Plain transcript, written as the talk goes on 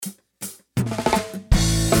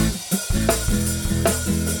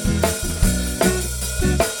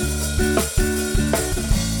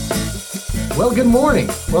Well, good morning.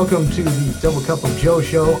 Welcome to the Double Cup of Joe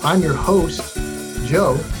show. I'm your host,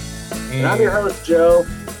 Joe. And I'm your host, Joe.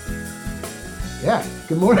 Yeah,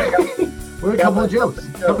 good morning. We're a couple of Joes.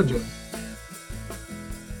 Cup of Joe.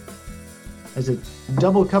 As a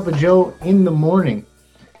Double Cup of Joe in the morning.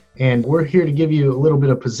 And we're here to give you a little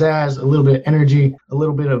bit of pizzazz, a little bit of energy, a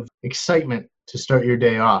little bit of excitement to start your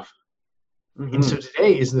day off. Mm-hmm. And so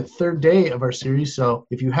today is the third day of our series. So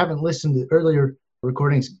if you haven't listened to earlier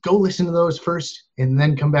recordings, go listen to those first and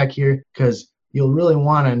then come back here, because you'll really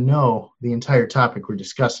want to know the entire topic we're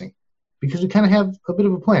discussing, because we kind of have a bit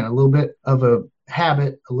of a plan, a little bit of a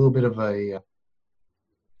habit, a little bit of a,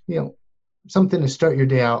 something to start your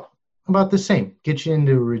day out about the same, get you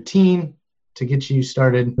into a routine to get you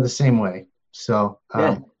started the same way. So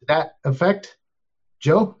that effect,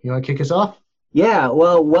 Joe, you want to kick us off? Yeah,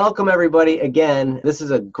 well, welcome everybody again. This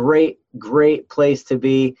is a great place to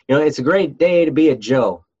be. It's a great day to be a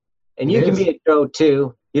Joe. And you can be a Joe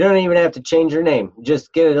too. You don't even have to change your name.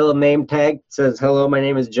 Just get a little name tag that says, "Hello, my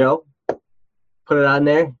name is Joe." Put it on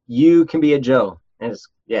there. You can be a Joe. And it's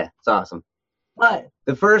awesome. But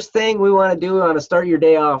the first thing we want to do, we want to start your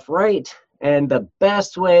day off right. And the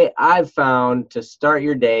best way I've found to start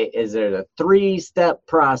your day is there's a 3-step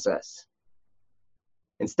process.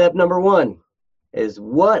 And step number 1 is,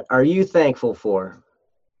 what are you thankful for?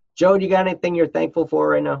 Joe, do you got anything you're thankful for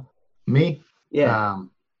right now? Me? Yeah.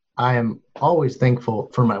 I am always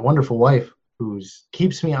thankful for my wonderful wife, who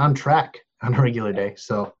keeps me on track on a regular day.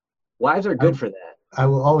 So wives are good for that. I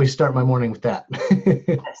will always start my morning with that.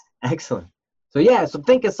 Yes, excellent. So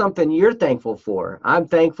think of something you're thankful for. I'm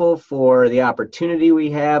thankful for the opportunity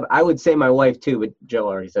we have. I would say my wife too, but Joe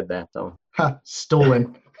already said that. So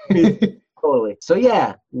stolen. Totally. So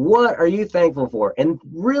what are you thankful for? And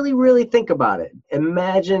really, really think about it.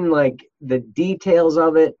 Imagine like the details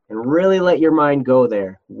of it and really let your mind go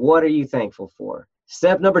there. What are you thankful for?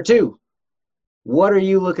 Step number 2, what are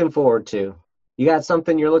you looking forward to? You got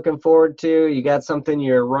something you're looking forward to? You got something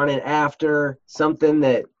you're running after? Something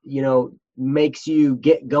that, makes you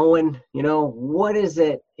get going? What is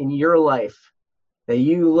it in your life that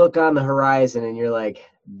you look on the horizon and you're like,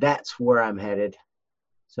 that's where I'm headed?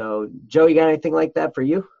 So, Joe, you got anything like that for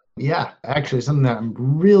you? Yeah, actually, something that I'm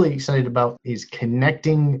really excited about is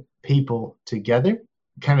connecting people together.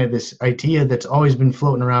 Kind of this idea that's always been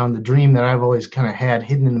floating around, the dream that I've always kind of had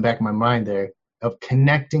hidden in the back of my mind there, of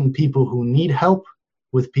connecting people who need help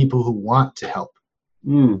with people who want to help.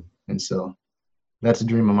 And so that's a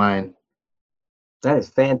dream of mine. That is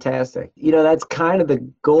fantastic. That's kind of the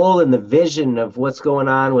goal and the vision of what's going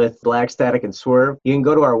on with Black Static and Swerve. You can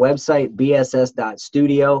go to our website,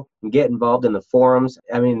 bss.studio, and get involved in the forums.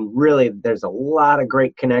 I mean, really, there's a lot of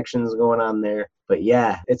great connections going on there. But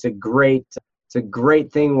it's a great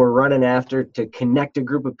thing we're running after, to connect a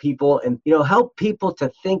group of people and, help people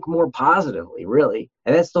to think more positively, really.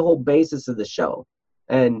 And that's the whole basis of the show.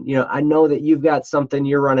 And, I know that you've got something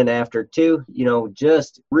you're running after too.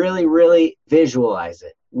 Just really, really visualize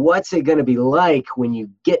it. What's it going to be like when you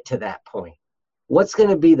get to that point? What's going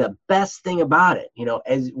to be the best thing about it?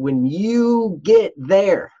 As when you get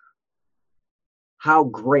there, how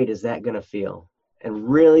great is that going to feel? And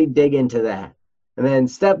really dig into that. And then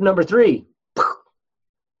step number 3,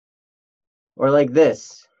 or like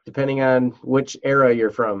this, depending on which era you're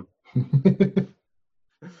from.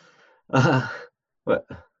 What?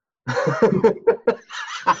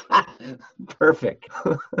 Perfect.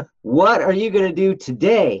 What are you going to do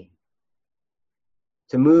today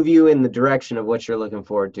to move you in the direction of what you're looking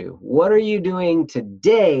forward to? What are you doing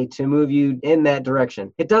today to move you in that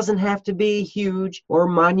direction? It doesn't have to be huge or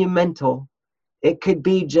monumental. It could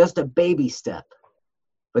be just a baby step.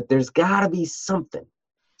 But there's got to be something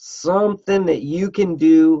that you can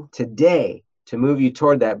do today to move you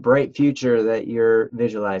toward that bright future that you're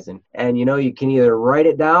visualizing. And, you can either write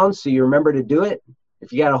it down so you remember to do it.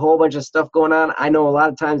 If you got a whole bunch of stuff going on, I know a lot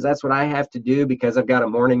of times that's what I have to do, because I've got a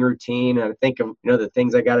morning routine and I think of, the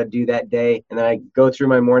things I got to do that day. And then I go through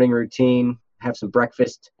my morning routine, have some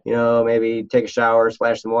breakfast, maybe take a shower,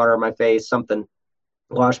 splash some water on my face, something,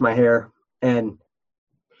 wash my hair, and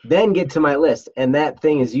then get to my list. And that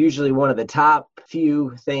thing is usually one of the top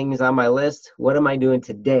few things on my list. What am I doing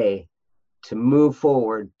today to move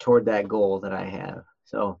forward toward that goal that I have?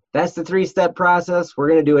 So that's the 3-step process. We're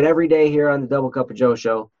going to do it every day here on the Double Cup of Joe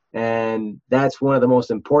show. And that's one of the most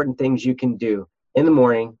important things you can do in the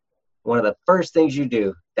morning. One of the first things you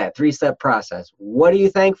do, that 3-step process. What are you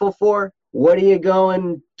thankful for? What are you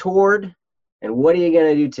going toward? And what are you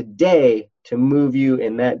going to do today to move you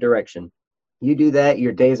in that direction? You do that,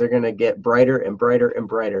 your days are going to get brighter and brighter and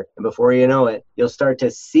brighter. And before you know it, you'll start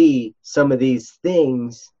to see some of these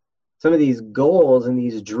things some of these goals and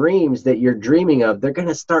these dreams that you're dreaming of, they're going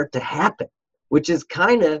to start to happen, which is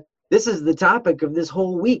this is the topic of this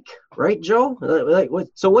whole week, right, Joe?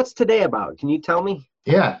 So what's today about? Can you tell me?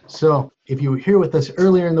 Yeah. So if you were here with us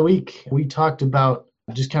earlier in the week, we talked about,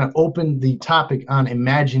 just kind of opened the topic on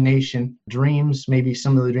imagination, dreams, maybe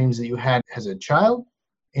some of the dreams that you had as a child.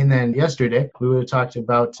 And then yesterday, we would have talked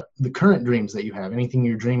about the current dreams that you have, anything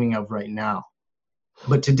you're dreaming of right now.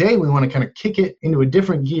 But today, we want to kind of kick it into a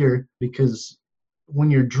different gear, because when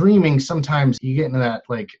you're dreaming, sometimes you get into that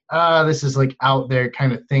this is like out there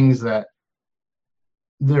kind of things that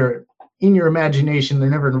they're in your imagination, they're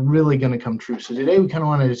never really going to come true. So today we kind of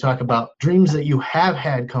wanted to talk about dreams that you have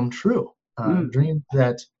had come true, dreams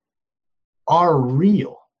that are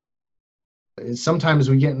real. Sometimes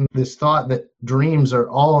we get in this thought that dreams are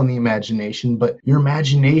all in the imagination, but your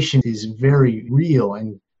imagination is very real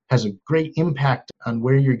and has a great impact on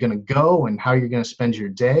where you're going to go and how you're going to spend your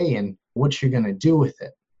day and what you're going to do with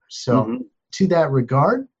it. So to that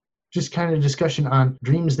regard, just kind of discussion on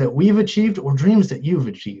dreams that we've achieved or dreams that you've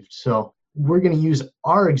achieved. So we're going to use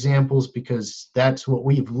our examples because that's what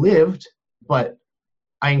we've lived, but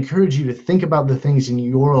I encourage you to think about the things in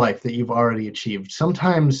your life that you've already achieved.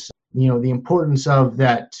 Sometimes, the importance of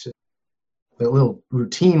that little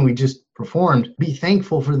routine we just performed, be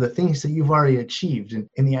thankful for the things that you've already achieved.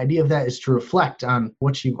 And the idea of that is to reflect on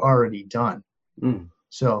what you've already done.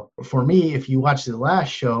 So for me, if you watched the last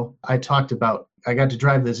show, I talked about, I got to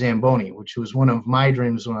drive the Zamboni, which was one of my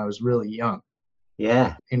dreams when I was really young.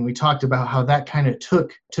 Yeah. And we talked about how that kind of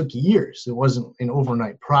took years. It wasn't an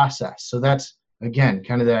overnight process. So that's, again,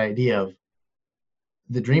 kind of the idea of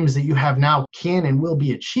the dreams that you have now can and will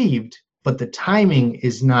be achieved, but the timing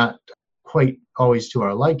is not quite always to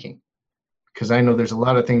our liking. Because I know there's a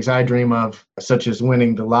lot of things I dream of, such as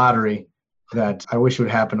winning the lottery, that I wish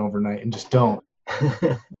would happen overnight and just don't.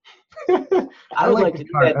 I would like to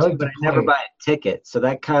do that too, but I never buy a ticket. So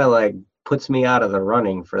that kind of puts me out of the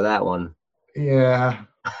running for that one. Yeah,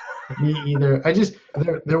 me either.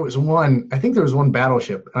 There was one, I think there was one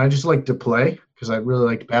Battleship, and I just liked to play because I really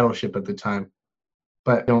liked Battleship at the time.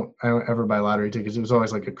 But I don't ever buy lottery tickets. It was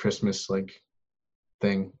always like a Christmas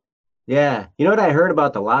thing. Yeah. You know what I heard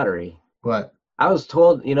about the lottery? What? I was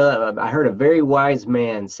told, I heard a very wise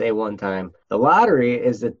man say one time, the lottery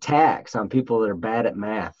is a tax on people that are bad at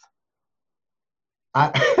math.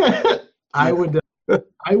 I would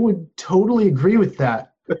totally agree with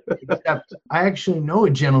that. Except I actually know a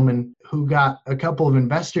gentleman who got a couple of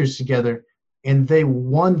investors together and they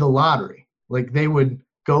won the lottery. They would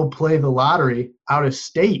go play the lottery out of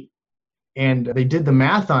state, and they did the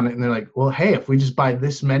math on it, and they're like, well, hey, if we just buy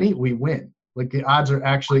this many, we win. The odds are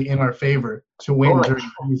actually in our favor to win during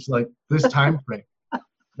this time frame.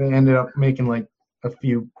 They ended up making a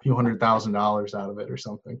few $100,000 out of it or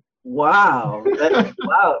something. Wow.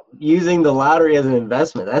 Wow. Using the lottery as an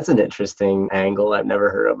investment. That's an interesting angle I've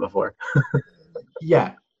never heard of before.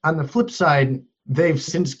 Yeah. On the flip side, they've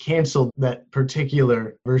since canceled that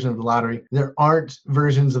particular version of the lottery. There aren't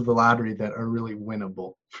versions of the lottery that are really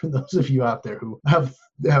winnable. For those of you out there who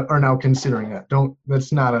are now considering that,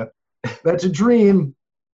 that's a dream.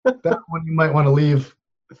 That one you might want to leave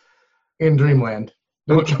in dreamland.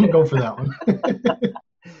 Don't go for that one.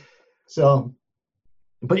 So,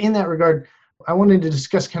 but in that regard, I wanted to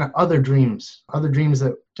discuss kind of other dreams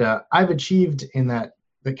that I've achieved in that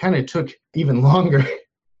kind of took even longer.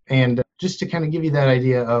 And just to kind of give you that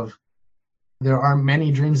idea of there are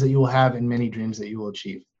many dreams that you will have and many dreams that you will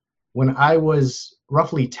achieve. When I was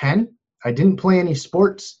roughly 10, I didn't play any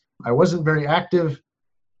sports. I wasn't very active.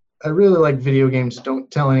 I really like video games.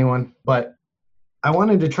 Don't tell anyone. But I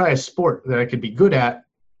wanted to try a sport that I could be good at,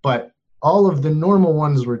 but all of the normal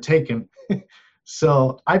ones were taken.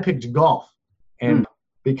 So I picked golf. And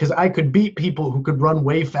because I could beat people who could run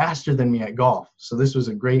way faster than me at golf. So this was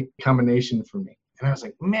a great combination for me. And I was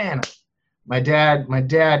like, man, my dad,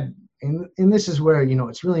 and this is where,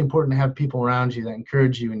 it's really important to have people around you that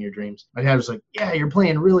encourage you in your dreams. My dad was like, yeah, you're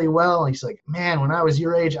playing really well. And he's like, man, when I was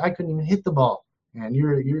your age, I couldn't even hit the ball. And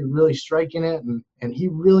you're really striking it. And he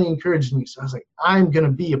really encouraged me. So I was like, I'm going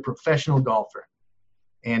to be a professional golfer.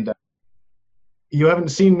 And you haven't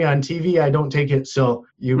seen me on TV. I don't take it. So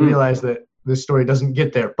you realize that this story doesn't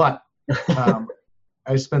get there. But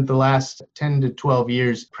I spent the last 10 to 12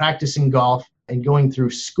 years practicing golf and going through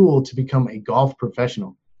school to become a golf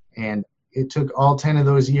professional. And it took all 10 of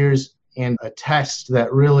those years and a test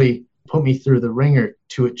that really put me through the ringer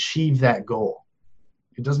to achieve that goal.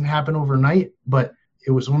 It doesn't happen overnight, but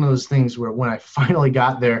it was one of those things where when I finally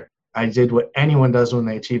got there, I did what anyone does when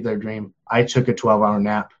they achieve their dream. I took a 12-hour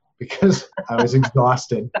nap because I was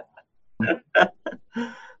exhausted.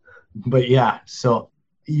 But yeah, so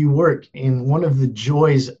you work, and one of the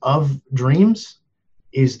joys of dreams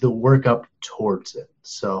is the work up towards it.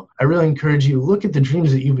 So I really encourage you, look at the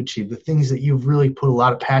dreams that you've achieved, the things that you've really put a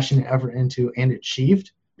lot of passion and effort into and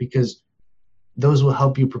achieved, because those will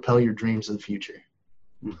help you propel your dreams of the future.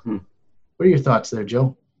 Mm-hmm. What are your thoughts there,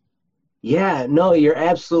 Joe? Yeah, no, you're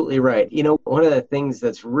absolutely right. You know, one of the things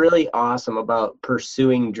that's really awesome about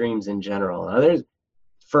pursuing dreams in general,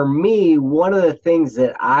 for me, one of the things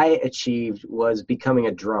that I achieved was becoming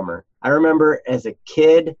a drummer. I remember as a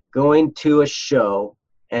kid going to a show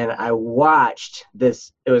and I watched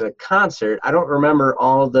this. It was a concert. I don't remember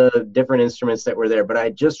all the different instruments that were there, but I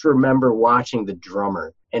just remember watching the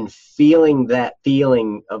drummer and feeling that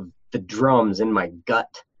feeling of the drums in my gut.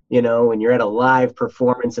 You know, when you're at a live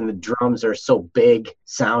performance and the drums are so big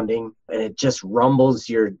sounding and it just rumbles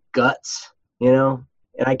your guts, you know?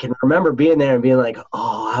 And I can remember being there and being like,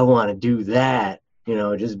 oh, I want to do that, you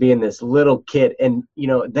know, just being this little kid. And, you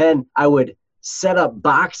know, then I would set up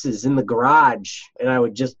boxes in the garage and I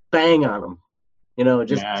would just bang on them, you know,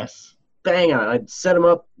 just Yes. bang on. I'd set them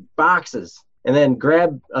up boxes and then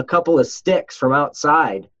grab a couple of sticks from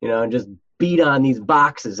outside, you know, and just beat on these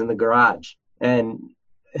boxes in the garage. And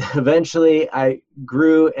eventually I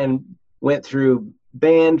grew and went through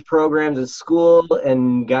band programs at school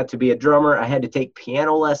and got to be a drummer. I had to take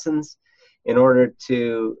piano lessons in order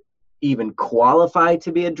to even qualify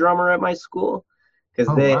to be a drummer at my school, because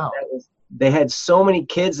Wow. they had so many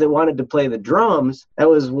kids that wanted to play the drums. That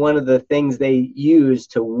was one of the things they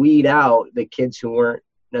used to weed out the kids who weren't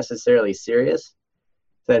necessarily serious.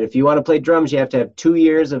 That if you want to play drums, you have to have 2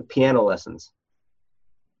 years of piano lessons.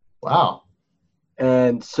 Wow.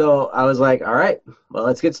 And so I was like, all right, well,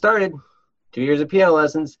 let's get started. 2 years of piano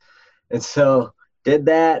lessons. And so did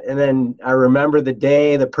that. And then I remember the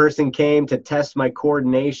day the person came to test my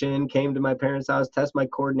coordination, came to my parents' house, test my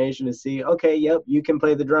coordination to see, okay, yep, you can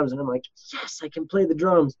play the drums. And I'm like, yes, I can play the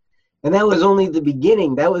drums. And that was only the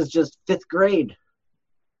beginning. That was just 5th grade,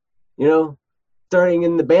 you know, starting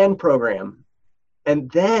in the band program.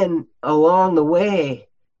 And then along the way,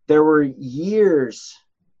 there were years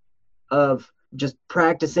of just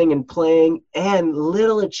practicing and playing and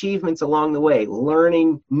little achievements along the way,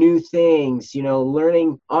 learning new things, you know,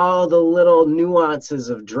 learning all the little nuances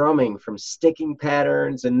of drumming from sticking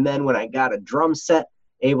patterns. And then when I got a drum set,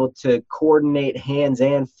 able to coordinate hands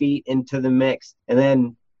and feet into the mix. And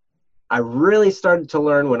then I really started to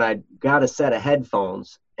learn when I got a set of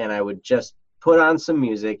headphones and I would just put on some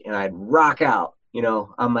music and I'd rock out, you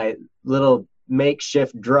know, on my little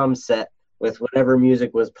makeshift drum set with whatever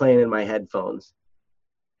music was playing in my headphones.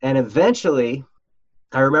 And eventually,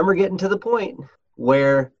 I remember getting to the point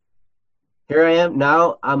where here I am.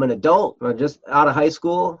 Now I'm an adult. I'm just out of high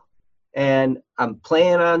school, and I'm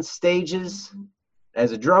playing on stages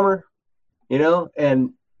as a drummer, you know,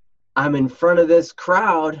 and I'm in front of this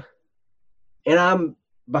crowd, and I'm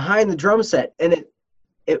behind the drum set. And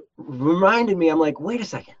it reminded me, I'm like, wait a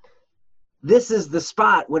second. This is the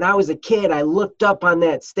spot. When I was a kid, I looked up on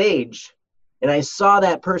that stage and I saw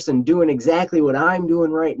that person doing exactly what I'm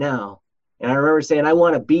doing right now. And I remember saying, I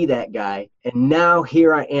want to be that guy. And now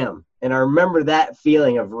here I am. And I remember that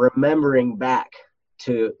feeling of remembering back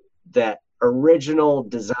to that original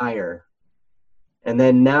desire. And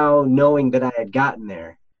then now knowing that I had gotten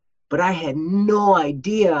there. But I had no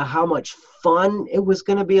idea how much fun it was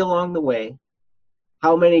going to be along the way.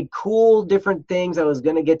 How many cool different things I was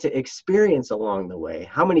going to get to experience along the way.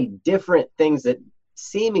 How many different things that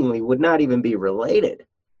seemingly would not even be related.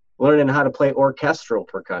 Learning how to play orchestral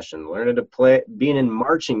percussion, learning to play, being in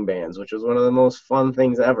marching bands, which was one of the most fun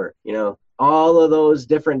things ever. You know, all of those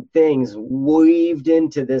different things weaved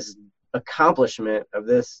into this accomplishment of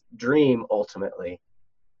this dream ultimately.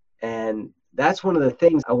 And that's one of the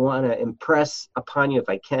things I want to impress upon you if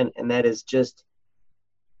I can. And that is just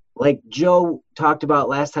like Joe talked about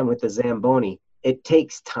last time with the Zamboni. It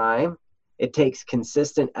takes time. It takes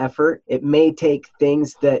consistent effort. It may take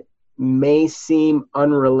things that may seem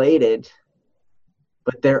unrelated,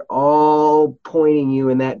 but they're all pointing you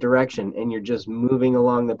in that direction and you're just moving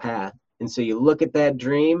along the path. And so you look at that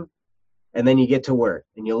dream and then you get to work,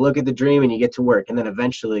 and you look at the dream and you get to work, and then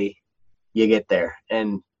eventually you get there.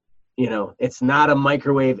 And, you know, it's not a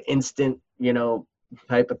microwave instant, you know,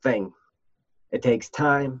 type of thing. It takes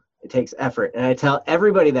time. It takes effort. And I tell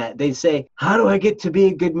everybody that. They say, how do I get to be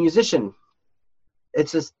a good musician?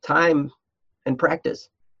 It's just time and practice.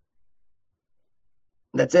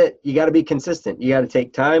 That's it. You got to be consistent. You got to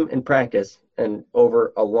take time and practice, and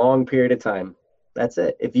over a long period of time. That's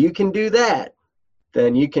it. If you can do that,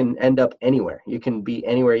 then you can end up anywhere. You can be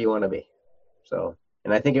anywhere you want to be. So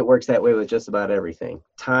And I think it works that way with just about everything.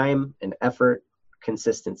 Time and effort,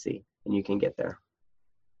 consistency, and you can get there.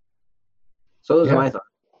 So those are my thoughts.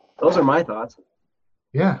 Those are my thoughts.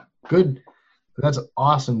 Yeah, good. That's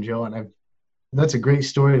awesome, Joe. And that's a great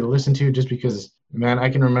story to listen to, just because, man, I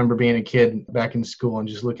can remember being a kid back in school and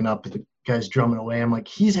just looking up at the guys drumming away. I'm like,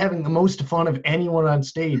 he's having the most fun of anyone on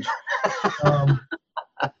stage.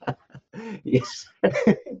 Yes.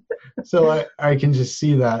 So I can just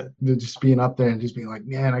see that, just being up there and just being like,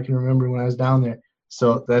 man, I can remember when I was down there.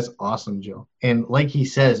 So that's awesome, Joe. And like he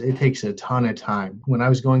says, it takes a ton of time. When I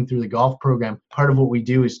was going through the golf program, part of what we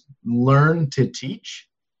do is learn to teach.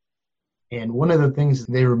 And one of the things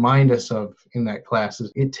they remind us of in that class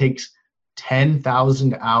is it takes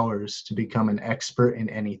 10,000 hours to become an expert in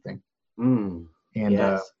anything. And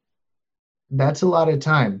yes. That's a lot of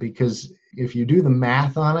time, because if you do the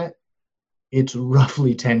math on it, it's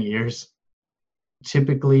roughly 10 years.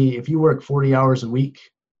 Typically, if you work 40 hours a week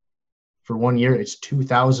for 1 year, it's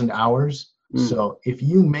 2,000 hours. So if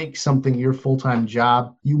you make something your full-time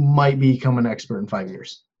job, you might become an expert in 5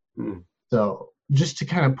 years. So just to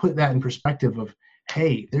kind of put that in perspective of,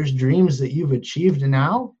 hey, there's dreams that you've achieved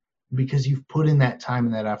now because you've put in that time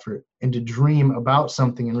and that effort, and to dream about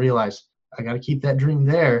something and realize, I got to keep that dream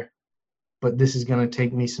there, but this is going to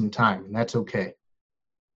take me some time, and that's okay.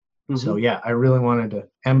 So yeah, I really wanted to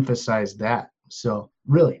emphasize that. So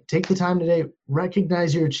really, take the time today,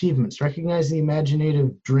 recognize your achievements, recognize the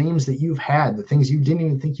imaginative dreams that you've had, the things you didn't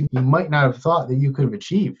even think you might not have thought that you could have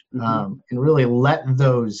achieved, and really let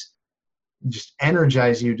those just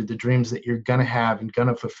energize you to the dreams that you're going to have and going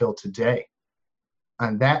to fulfill today.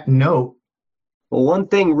 On that note. Well, one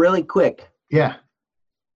thing really quick. Yeah.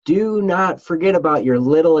 Do not forget about your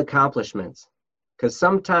little accomplishments. Because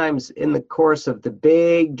sometimes in the course of the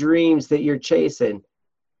big dreams that you're chasing,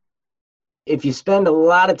 if you spend a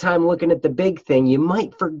lot of time looking at the big thing, you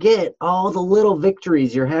might forget all the little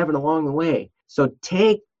victories you're having along the way. So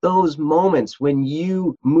take those moments when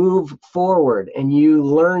you move forward and you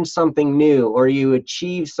learn something new or you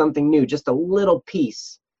achieve something new, just a little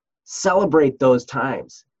piece. Celebrate those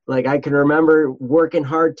times. Like, I can remember working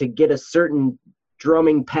hard to get a certain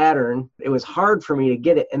drumming pattern. It was hard for me to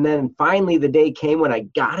get it. And then finally the day came when I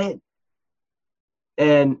got it.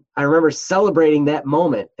 And I remember celebrating that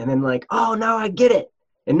moment and then like, oh, now I get it.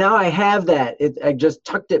 And now I have that. I just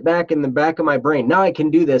tucked it back in the back of my brain. Now I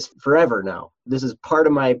can do this forever now. This is part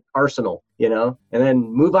of my arsenal, and then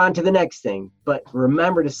move on to the next thing. But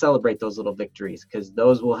remember to celebrate those little victories, because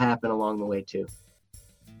those will happen along the way too.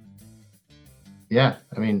 Yeah.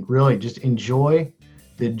 I mean, really just enjoy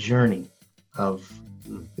the journey of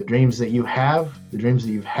the dreams that you have, the dreams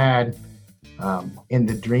that you've had, and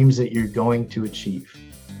the dreams that you're going to achieve.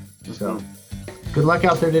 So good luck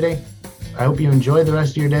out there today. I hope you enjoy the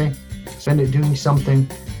rest of your day. Spend it doing something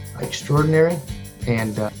extraordinary,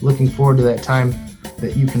 and looking forward to that time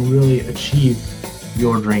that you can really achieve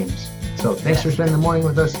your dreams. So thanks for spending the morning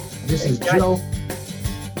with us. This is Joe.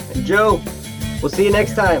 And Joe, we'll see you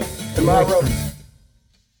next time. Tomorrow.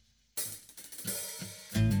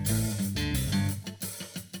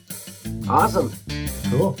 Awesome.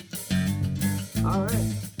 Cool. All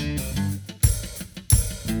right.